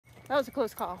That was a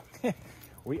close call.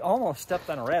 We almost stepped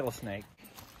on a rattlesnake.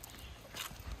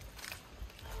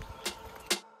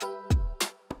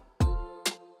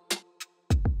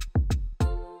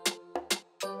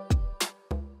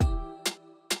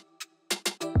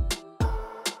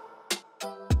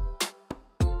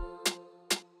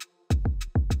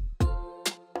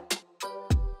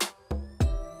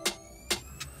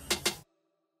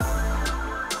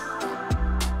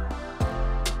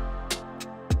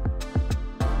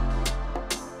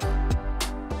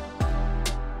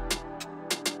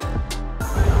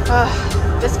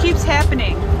 This keeps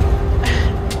happening.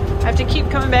 I have to keep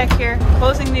coming back here,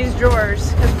 closing these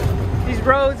drawers, because these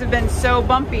roads have been so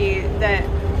bumpy that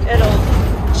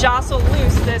it'll jostle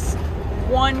loose this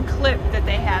one clip that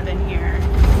they have in here.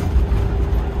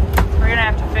 We're gonna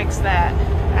have to fix that.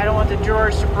 I don't want the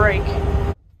drawers to break.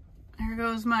 There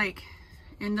goes Mike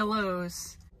into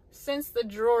Lowe's. Since the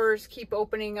drawers keep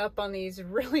opening up on these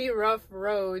really rough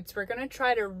roads, we're gonna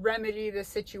try to remedy the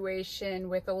situation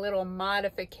with a little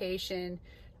modification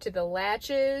to the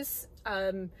latches.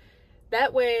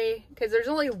 That way, because there's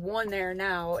only one there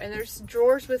now, and there's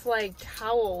drawers with like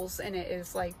towels and it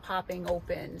is like popping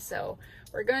open. So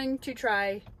we're going to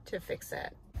try to fix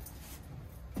that.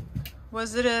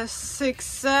 Was it a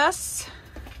success?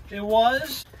 It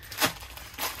was.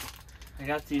 I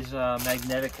got these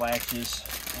magnetic latches.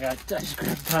 I just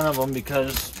grabbed a ton of them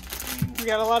because We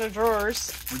got a lot of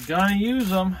drawers. We're gonna use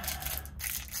them.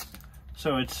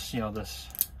 So it's, you know, this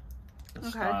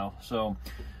style. So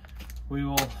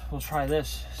we'll try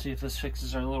this, see if this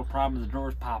fixes our little problem with the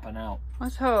drawers popping out.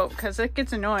 Let's hope, because it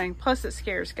gets annoying. Plus it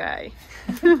scares Guy.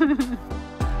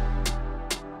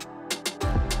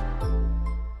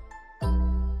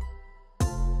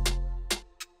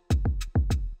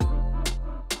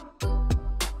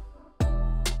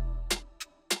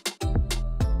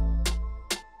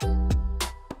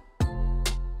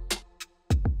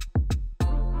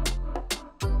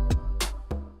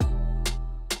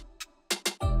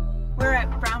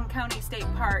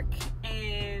 Park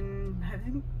in, I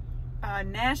think,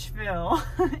 Nashville,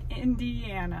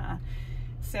 Indiana.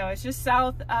 So it's just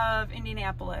south of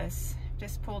Indianapolis.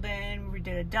 Just pulled in, we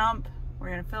did a dump. We're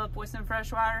gonna fill up with some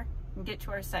fresh water and get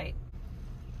to our site.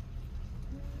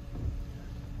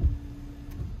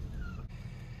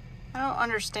 I don't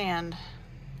understand.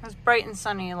 It was bright and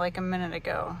sunny like a minute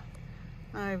ago.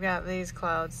 Now we've got these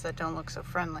clouds that don't look so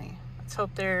friendly. Let's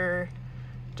hope they're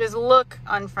just look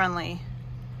unfriendly,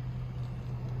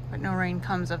 but no rain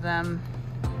comes of them.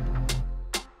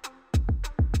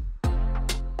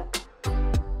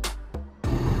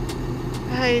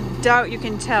 I doubt you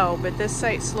can tell, but this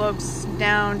site slopes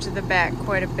down to the back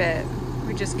quite a bit.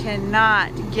 We just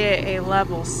cannot get a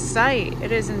level site.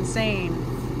 It is insane.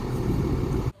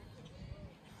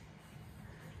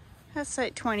 That's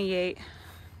site 28.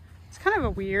 It's kind of a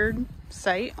weird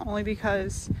site, only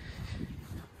because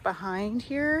behind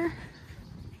here,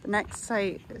 the next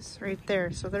site is right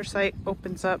there. So their site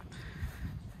opens up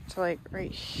to like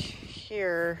right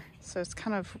here. So it's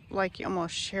kind of like you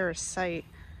almost share a site.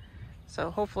 So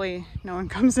hopefully no one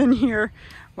comes in here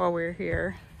while we're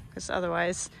here, because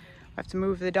otherwise we have to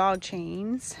move the dog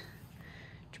chains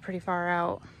to pretty far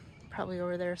out, probably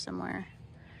over there somewhere.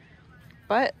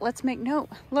 But let's make note.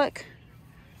 Look,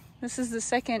 this is the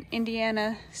second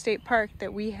Indiana State Park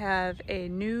that we have a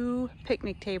new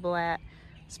picnic table at.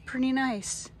 It's pretty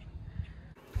nice.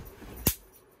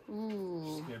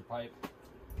 Ooh. Scared pipe.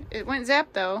 It went zap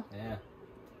though. Yeah.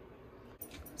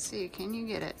 Let's see, can you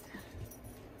get it?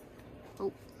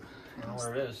 Oh. I don't know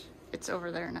where it is. It's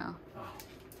over there now.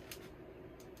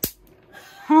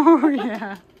 Oh, Oh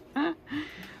yeah.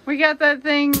 We got that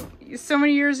thing so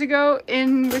many years ago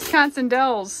in Wisconsin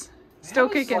Dells. Still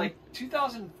that was kicking. Like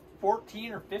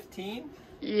 2014 or 15?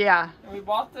 Yeah. And we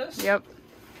bought this? Yep.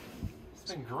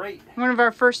 It's been great. One of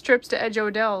our first trips to Edge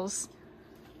O'Dell's.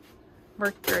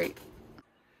 Worked great.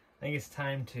 I think it's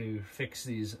time to fix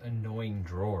these annoying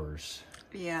drawers.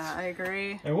 Yeah, I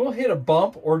agree. And we'll hit a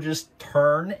bump or just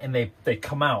turn and they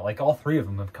come out. Like all three of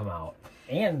them have come out.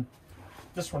 And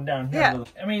this one down here. Yeah.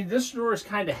 I mean, this drawer is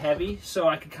kind of heavy, so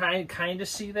I could kind of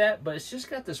see that, but it's just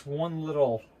got this one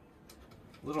little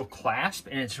clasp,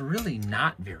 and it's really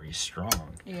not very strong.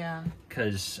 Yeah.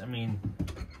 Because, I mean,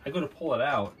 I go to pull it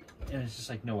out, and it's just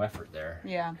like no effort there.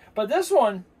 Yeah. But this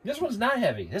one's not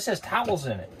heavy. This has towels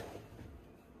in it.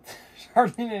 There's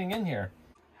hardly anything in here.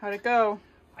 How'd it go?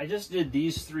 I just did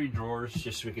these 3 drawers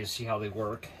just so we can see how they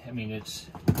work. I mean, it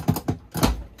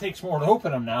takes more to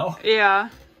open them now. Yeah.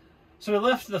 So we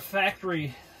left the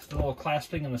factory, the little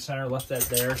clasping in the center, left that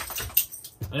there.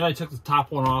 I know I took the top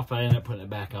one off, but I ended up putting it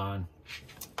back on.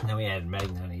 And then we added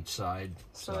magnet on each side.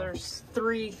 So there's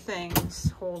 3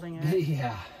 things holding it.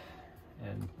 Yeah.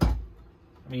 And I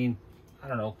mean, I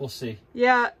don't know, we'll see.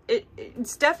 Yeah,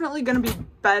 it's definitely going to be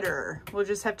better. We'll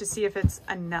just have to see if it's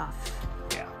enough.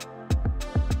 Yeah.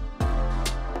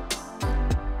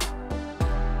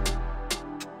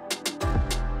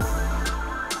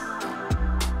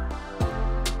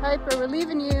 Piper, we're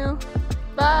leaving you.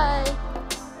 Bye.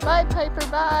 Bye, Piper,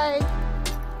 bye.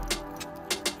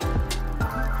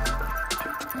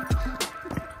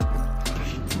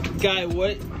 Guy,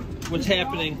 what's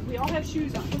happening? We all have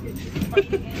shoes on. Look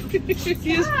at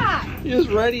you. He's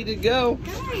ready to go.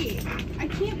 Guy, I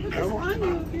can't put this on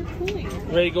you if you're pulling.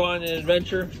 Ready to go on an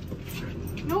adventure?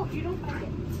 No, you don't like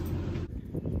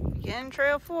it. Again,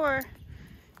 trail 4.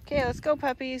 Okay, let's go,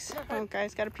 puppies. Oh,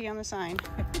 guys, gotta pee on the sign.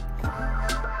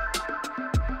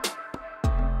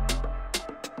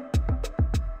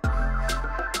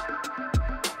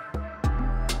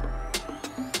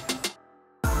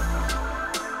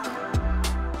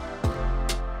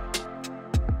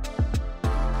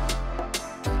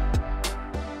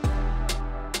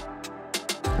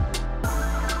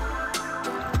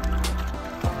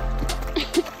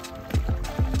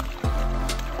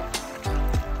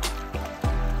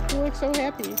 You look so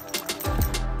happy.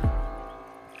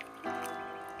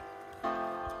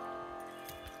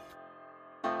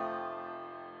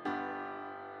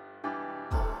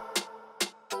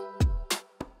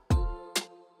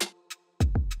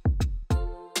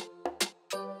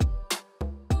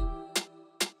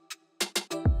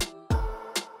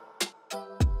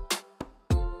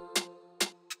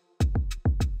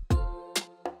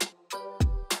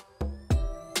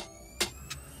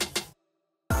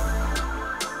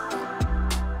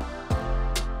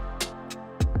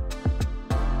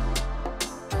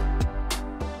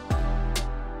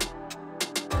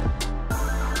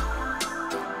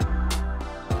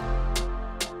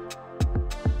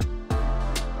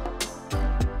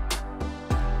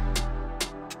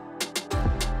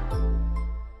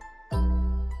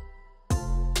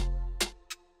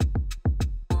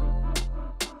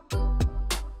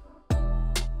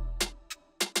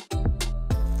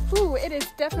 Ooh, it is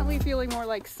definitely feeling more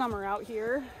like summer out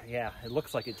here. Yeah, it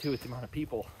looks like it too with the amount of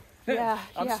people. Yeah,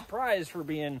 I'm surprised for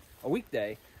being a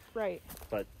weekday. Right.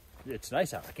 But it's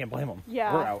nice out. I can't blame them.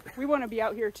 Yeah, we're out. We want to be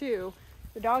out here too.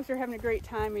 The dogs are having a great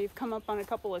time. We've come up on a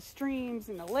couple of streams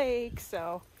and a lake,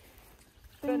 so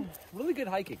It's been really good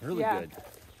hiking. Really good.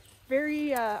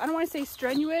 Very, I don't want to say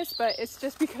strenuous, but it's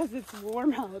just because it's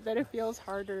warm out that it feels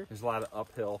harder. There's a lot of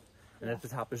uphill, and at the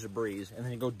top there's a breeze, and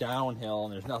then you go downhill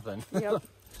and there's nothing. Yep.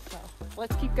 So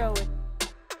let's keep going.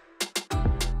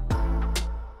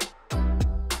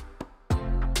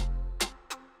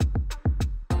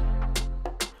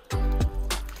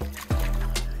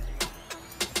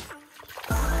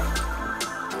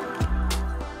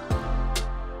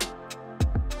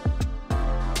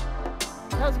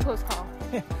 That was a close call.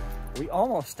 We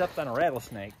almost stepped on a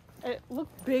rattlesnake. It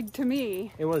looked big to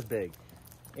me. It was big.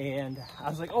 And I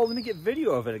was like, oh, let me get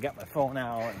video of it. I got my phone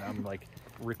out and I'm like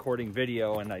recording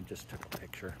video and I just took a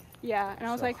picture. Yeah, and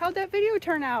I was like, how'd that video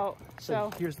turn out?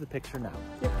 So here's the picture now.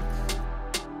 Yep.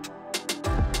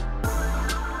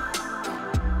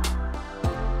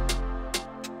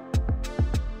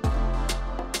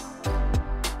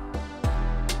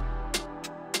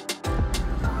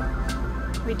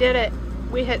 We did it.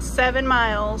 We hit 7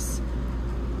 miles.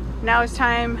 Now it's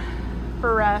time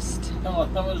for rest. Oh,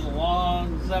 that was a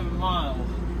long 7 miles.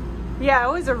 Yeah,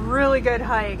 it was a really good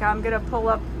hike. I'm gonna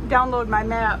download my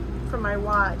map from my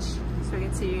watch so we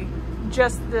can see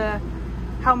just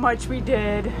how much we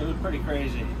did. It was pretty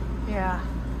crazy. Yeah.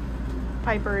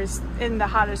 Piper is in the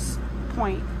hottest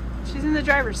point. She's in the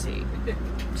driver's seat.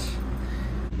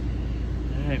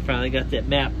 I finally got that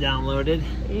map downloaded.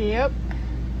 Yep.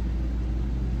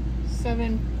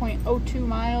 7.02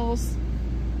 miles.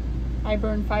 I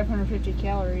burned 550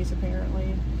 calories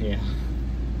apparently. Yeah.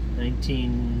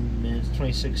 19 minutes,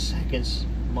 26 seconds,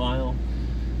 mile.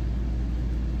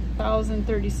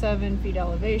 1,037 feet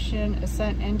elevation,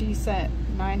 ascent and descent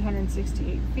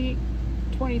 968 feet,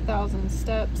 20,000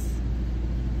 steps,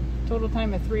 total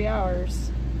time of 3 hours.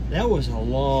 That was a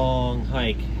long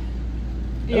hike.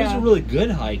 That Yeah. was a really good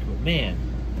hike, but man.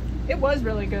 It was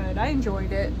really good. I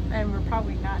enjoyed it, and we're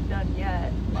probably not done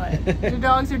yet, but the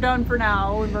dogs are done for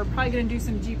now, and we're probably gonna do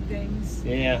some Jeep things.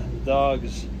 Yeah, the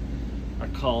dogs are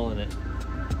calling it.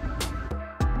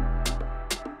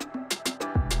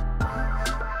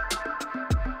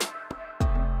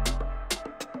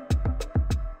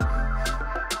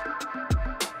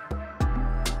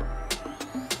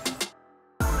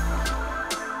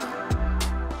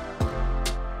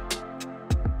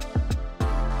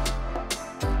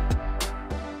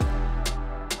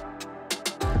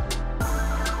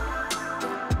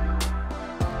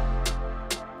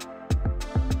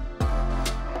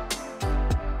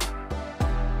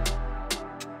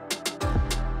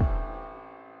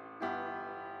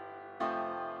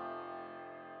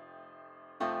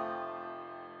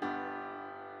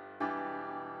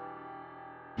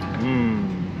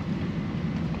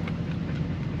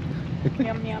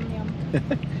 Yum, yum, yum.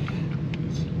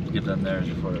 Give them theirs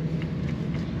before it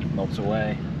melts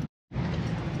away.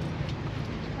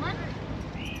 One.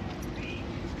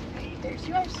 There's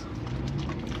yours.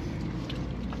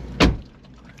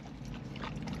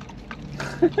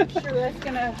 I'm sure that's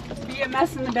gonna be a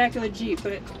mess in the back of the Jeep,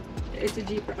 but it's a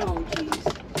Jeep. Oh,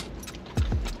 jeez.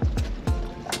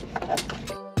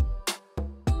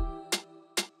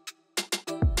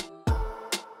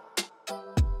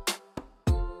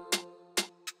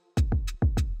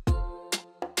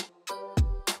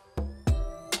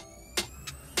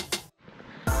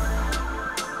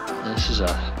 This is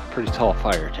a pretty tall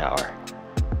fire tower.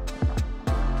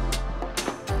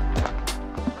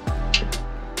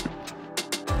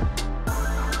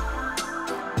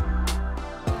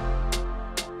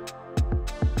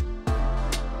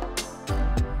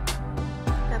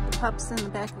 Pups in the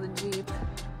back of the Jeep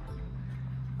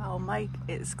while Mike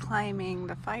is climbing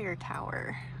the fire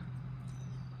tower.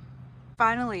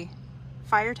 Finally,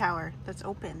 fire tower that's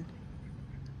open.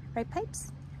 Right,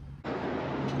 Pipes?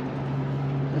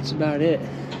 That's about it.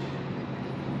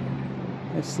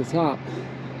 That's the top.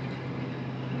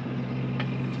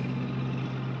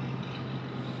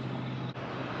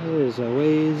 It is a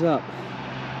ways up.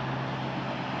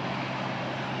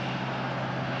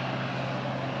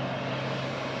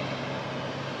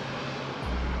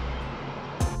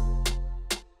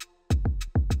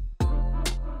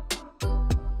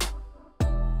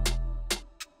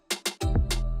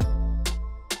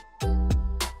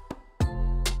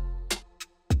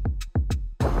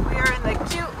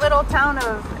 Little town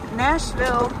of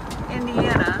Nashville,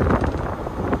 Indiana.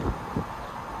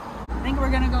 I think we're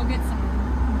gonna go get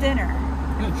some dinner.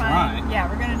 Yeah,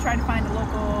 we're gonna try to find a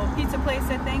local pizza place.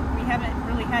 I think we haven't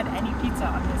really had any pizza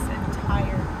on this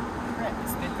entire trip.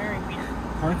 It's been very weird.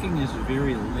 Parking is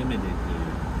very limited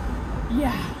here.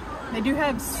 Yeah, they do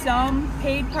have some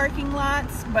paid parking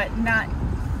lots, but not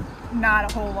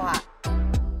a whole lot.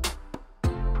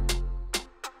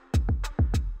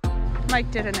 Mike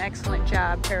did an excellent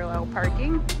job parallel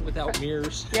parking. Without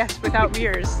mirrors. Yes, without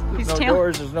mirrors. There's no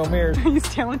doors, there's no mirrors. He's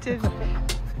talented.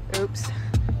 Oops.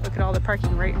 Look at all the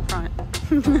parking right in front.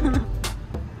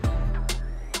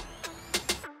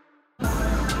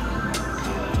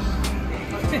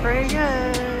 Pretty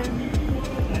good.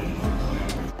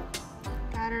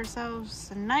 Got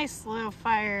ourselves a nice little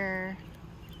fire.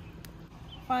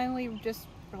 Finally, just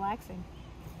relaxing.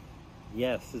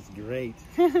 Yes, it's great.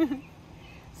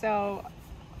 So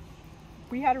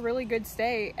we had a really good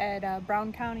stay at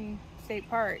Brown County State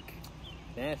Park.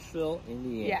 Nashville,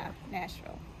 Indiana. Yeah,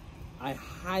 Nashville. I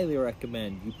highly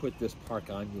recommend you put this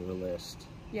park on your list.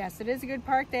 Yes, it is a good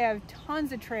park. They have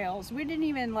tons of trails. We didn't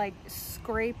even like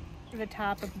scrape the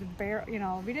top of the barrel, you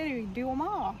know, we didn't even do them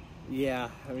all. Yeah,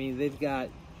 I mean, they've got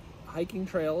hiking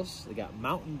trails, they got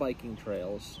mountain biking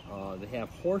trails, they have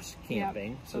horse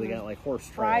camping, so they got like horse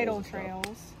trails. Bridle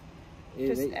trails.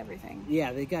 Just everything.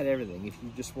 Yeah, they got everything. If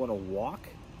you just want to walk,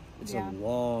 it's a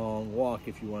long walk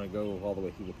if you want to go all the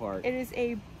way through the park. It is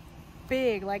a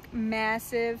big, like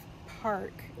massive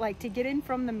park. Like to get in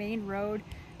from the main road,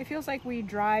 it feels like we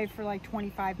drive for like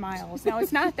 25 miles. Now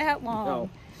it's not that long, no.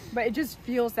 But it just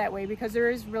feels that way because there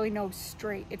is really no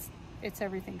straight. It's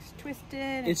everything's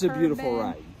twisted. It's a beautiful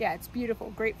ride. Yeah, it's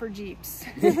beautiful. Great for Jeeps.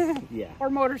 Yeah. Or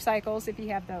motorcycles if you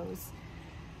have those.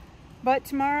 But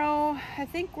tomorrow, I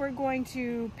think we're going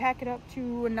to pack it up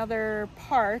to another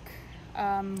park.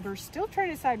 We're still trying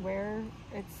to decide where.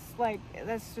 It's like,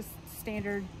 that's just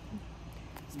standard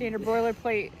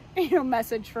boilerplate,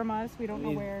 message from us. We don't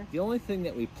know where. The only thing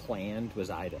that we planned was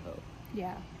Idaho.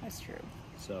 Yeah, that's true.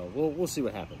 So we'll see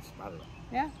what happens. I don't know.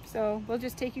 Yeah, so we'll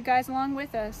just take you guys along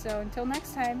with us. So until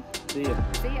next time. See ya.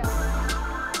 See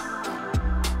ya.